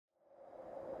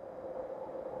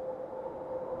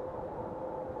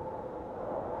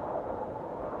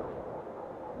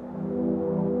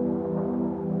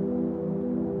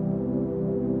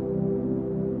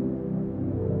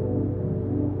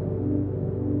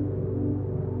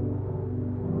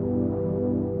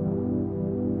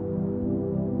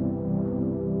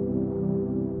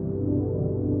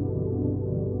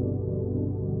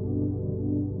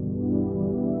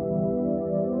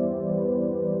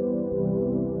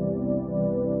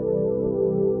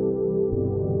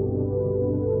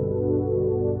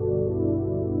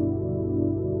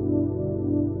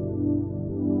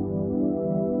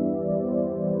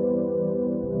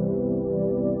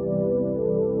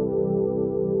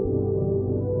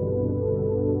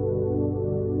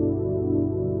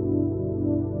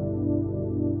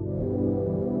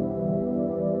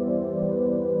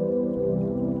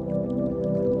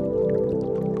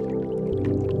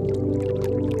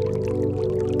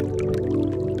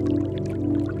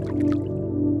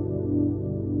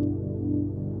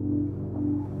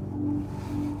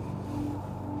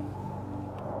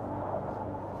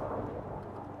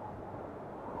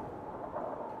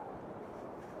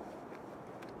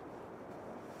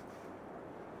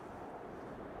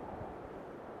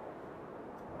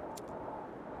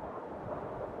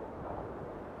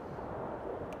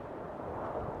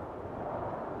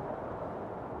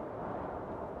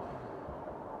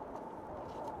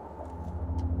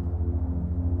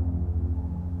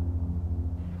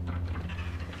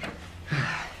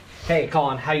Hey,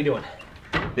 Colin, how you doing?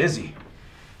 Busy.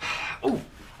 Oh,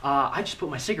 I just put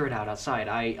my cigarette out outside.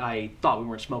 I thought we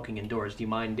weren't smoking indoors. Do you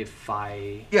mind if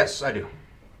I... Yes, I do.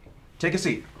 Take a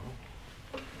seat.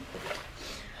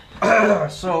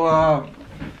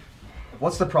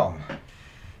 What's the problem?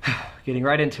 Getting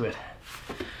right into it.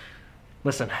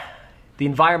 Listen, the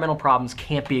environmental problems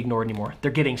can't be ignored anymore.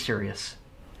 They're getting serious.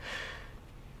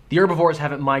 The herbivores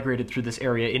haven't migrated through this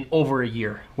area in over a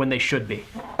year, when they should be.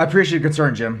 I appreciate your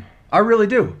concern, Jim. I really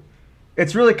do.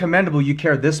 It's really commendable you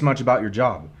care this much about your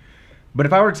job. But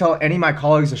if I were to tell any of my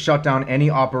colleagues to shut down any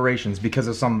operations because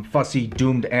of some fussy,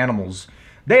 doomed animals,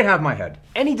 they'd have my head.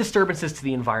 Any disturbances to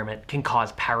the environment can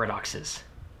cause paradoxes.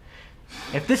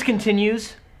 If this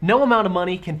continues, no amount of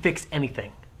money can fix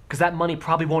anything, because that money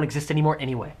probably won't exist anymore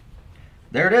anyway.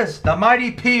 There it is, the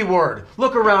mighty P word.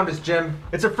 Look around us, Jim.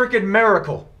 It's a freaking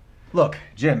miracle. Look,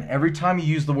 Jim, every time you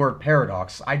use the word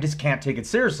paradox, I just can't take it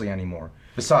seriously anymore.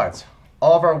 Besides,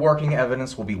 all of our working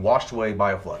evidence will be washed away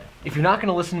by a flood. If you're not going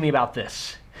to listen to me about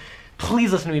this,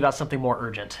 please listen to me about something more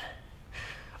urgent.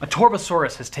 A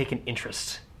Torvosaurus has taken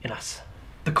interest in us.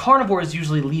 The carnivores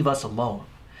usually leave us alone.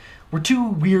 We're too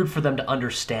weird for them to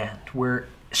understand. We're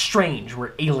strange,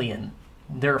 we're alien.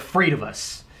 They're afraid of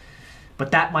us.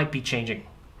 But that might be changing.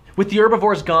 With the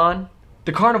herbivores gone,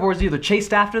 the carnivores either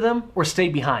chased after them or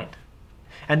stayed behind.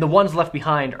 And the ones left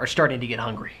behind are starting to get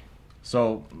hungry.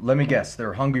 So, let me guess,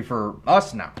 they're hungry for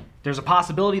us now. There's a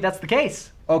possibility that's the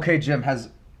case. Okay, Jim, has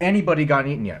anybody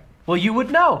gotten eaten yet? Well, you would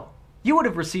know. You would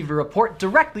have received a report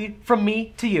directly from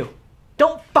me to you.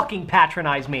 Don't fucking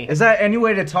patronize me. Is that any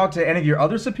way to talk to any of your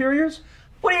other superiors?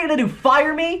 What are you gonna do,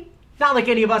 fire me? Not like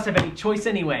any of us have any choice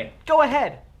anyway. Go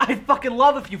ahead. I'd fucking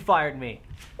love if you fired me.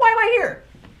 Why am I here?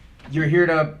 You're here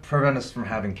to prevent us from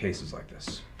having cases like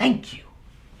this. Thank you.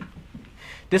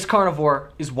 This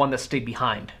carnivore is one that stayed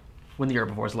behind when the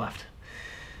herbivores left.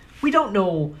 We don't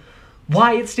know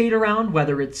why it stayed around,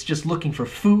 whether it's just looking for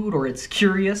food or it's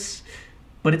curious,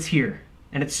 but it's here,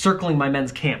 and it's circling my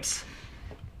men's camps.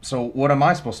 So what am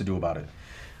I supposed to do about it?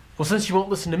 Well, since you won't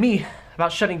listen to me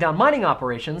about shutting down mining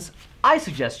operations, I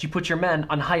suggest you put your men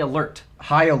on high alert.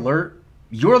 High alert?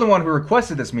 You're the one who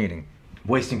requested this meeting.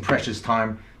 Wasting precious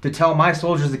time to tell my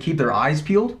soldiers to keep their eyes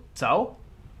peeled? So?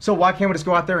 So why can't we just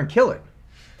go out there and kill it?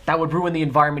 That would ruin the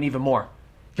environment even more.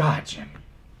 God, Jim.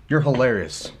 You're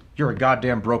hilarious. You're a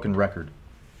goddamn broken record.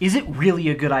 Is it really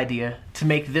a good idea to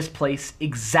make this place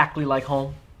exactly like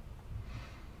home?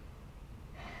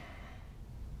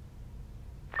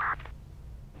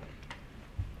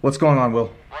 What's going on,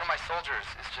 Will? One of my soldiers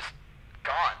is just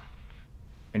gone.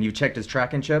 And you checked his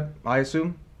tracking chip, I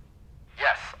assume?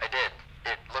 Yes, I did.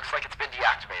 It looks like it's been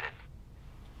deactivated.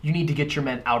 You need to get your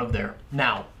men out of there,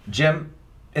 now. Jim,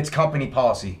 it's company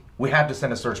policy. We have to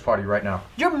send a search party right now.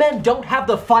 Your men don't have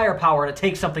the firepower to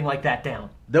take something like that down.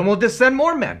 Then we'll just send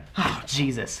more men. Oh,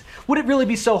 Jesus. Would it really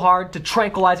be so hard to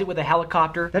tranquilize it with a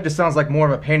helicopter? That just sounds like more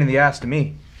of a pain in the ass to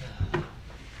me.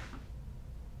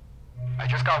 I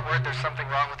just got word there's something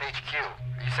wrong with HQ.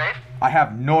 Are you safe? I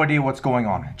have no idea what's going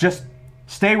on. Just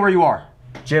stay where you are.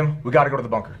 Jim, we gotta go to the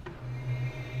bunker.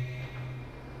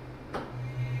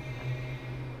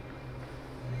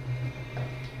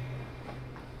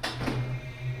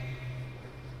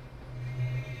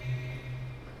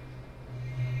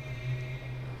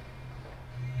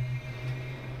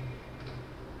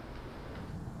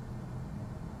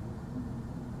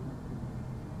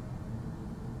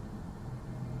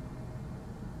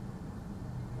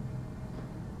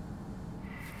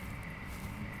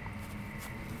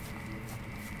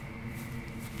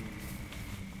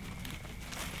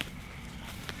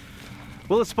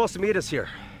 Will is supposed to meet us here.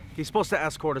 He's supposed to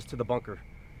escort us to the bunker.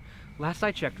 Last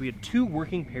I checked, we had 2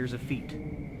 working pairs of feet.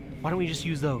 Why don't we just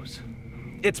use those?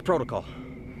 It's protocol.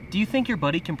 Do you think your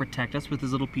buddy can protect us with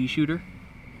his little pea shooter?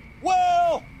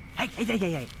 Will!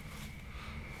 Hey.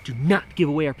 Do not give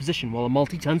away our position while a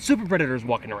multi-ton super predator is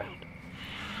walking around.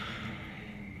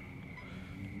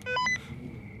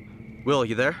 Will,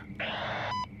 you there?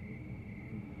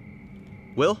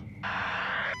 Will?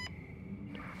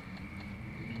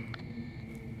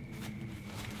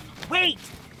 Wait!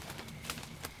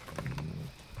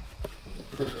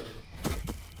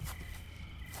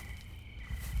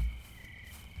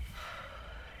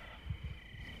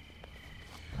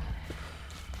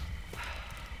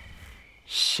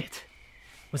 Shit.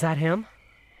 Was that him?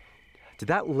 Did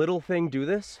that little thing do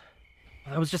this?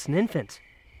 I was just an infant.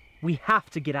 We have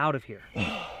to get out of here.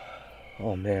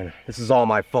 Oh man, this is all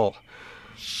my fault.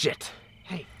 Shit.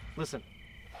 Hey, listen.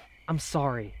 I'm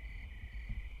sorry.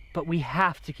 But we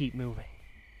have to keep moving.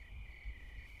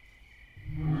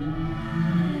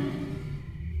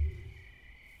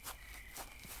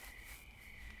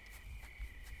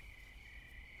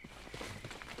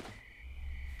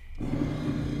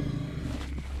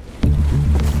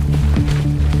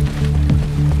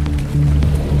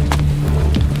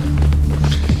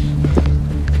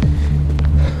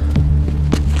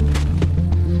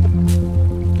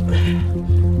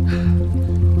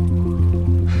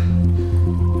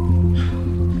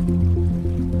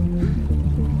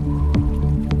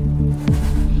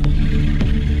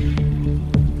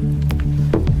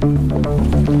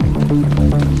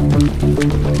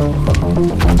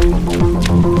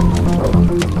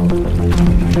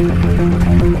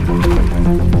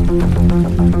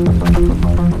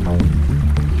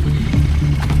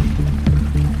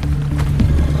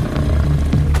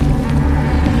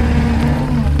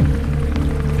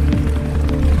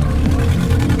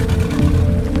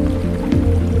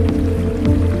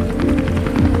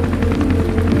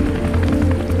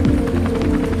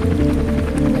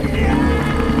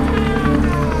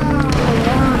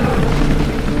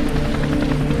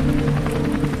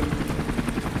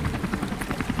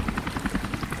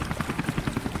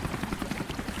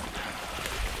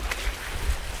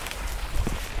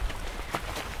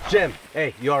 Jim,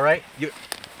 hey, you all right?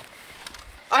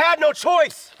 I had no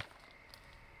choice!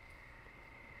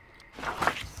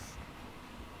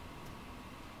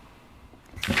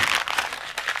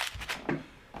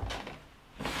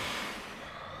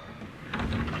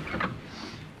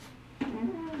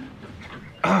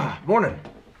 Morning.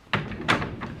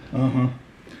 Uh-huh.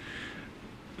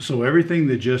 So everything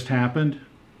that just happened,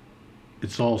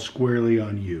 it's all squarely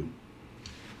on you.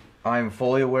 I'm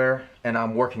fully aware, and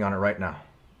I'm working on it right now.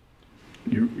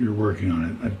 You're working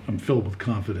on it. I'm filled with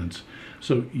confidence.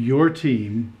 So your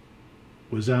team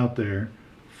was out there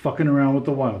fucking around with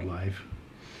the wildlife.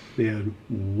 They had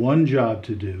one job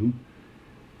to do.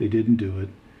 They didn't do it.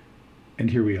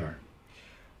 And here we are.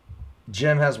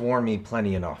 Jim has warned me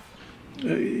plenty enough.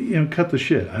 Cut the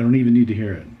shit. I don't even need to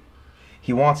hear it.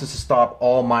 He wants us to stop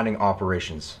all mining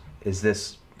operations. Is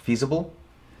this feasible?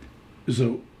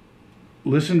 So,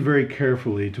 listen very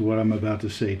carefully to what I'm about to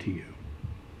say to you.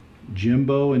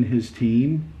 Jimbo and his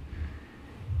team,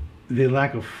 they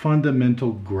lack a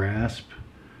fundamental grasp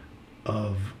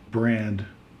of brand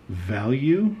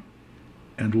value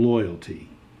and loyalty,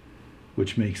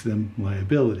 which makes them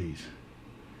liabilities.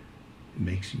 It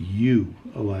makes you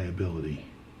a liability.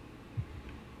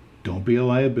 Don't be a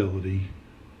liability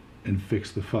and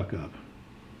fix the fuck up.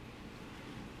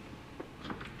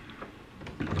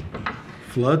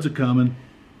 Floods are coming.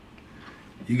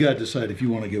 You gotta decide if you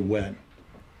want to get wet.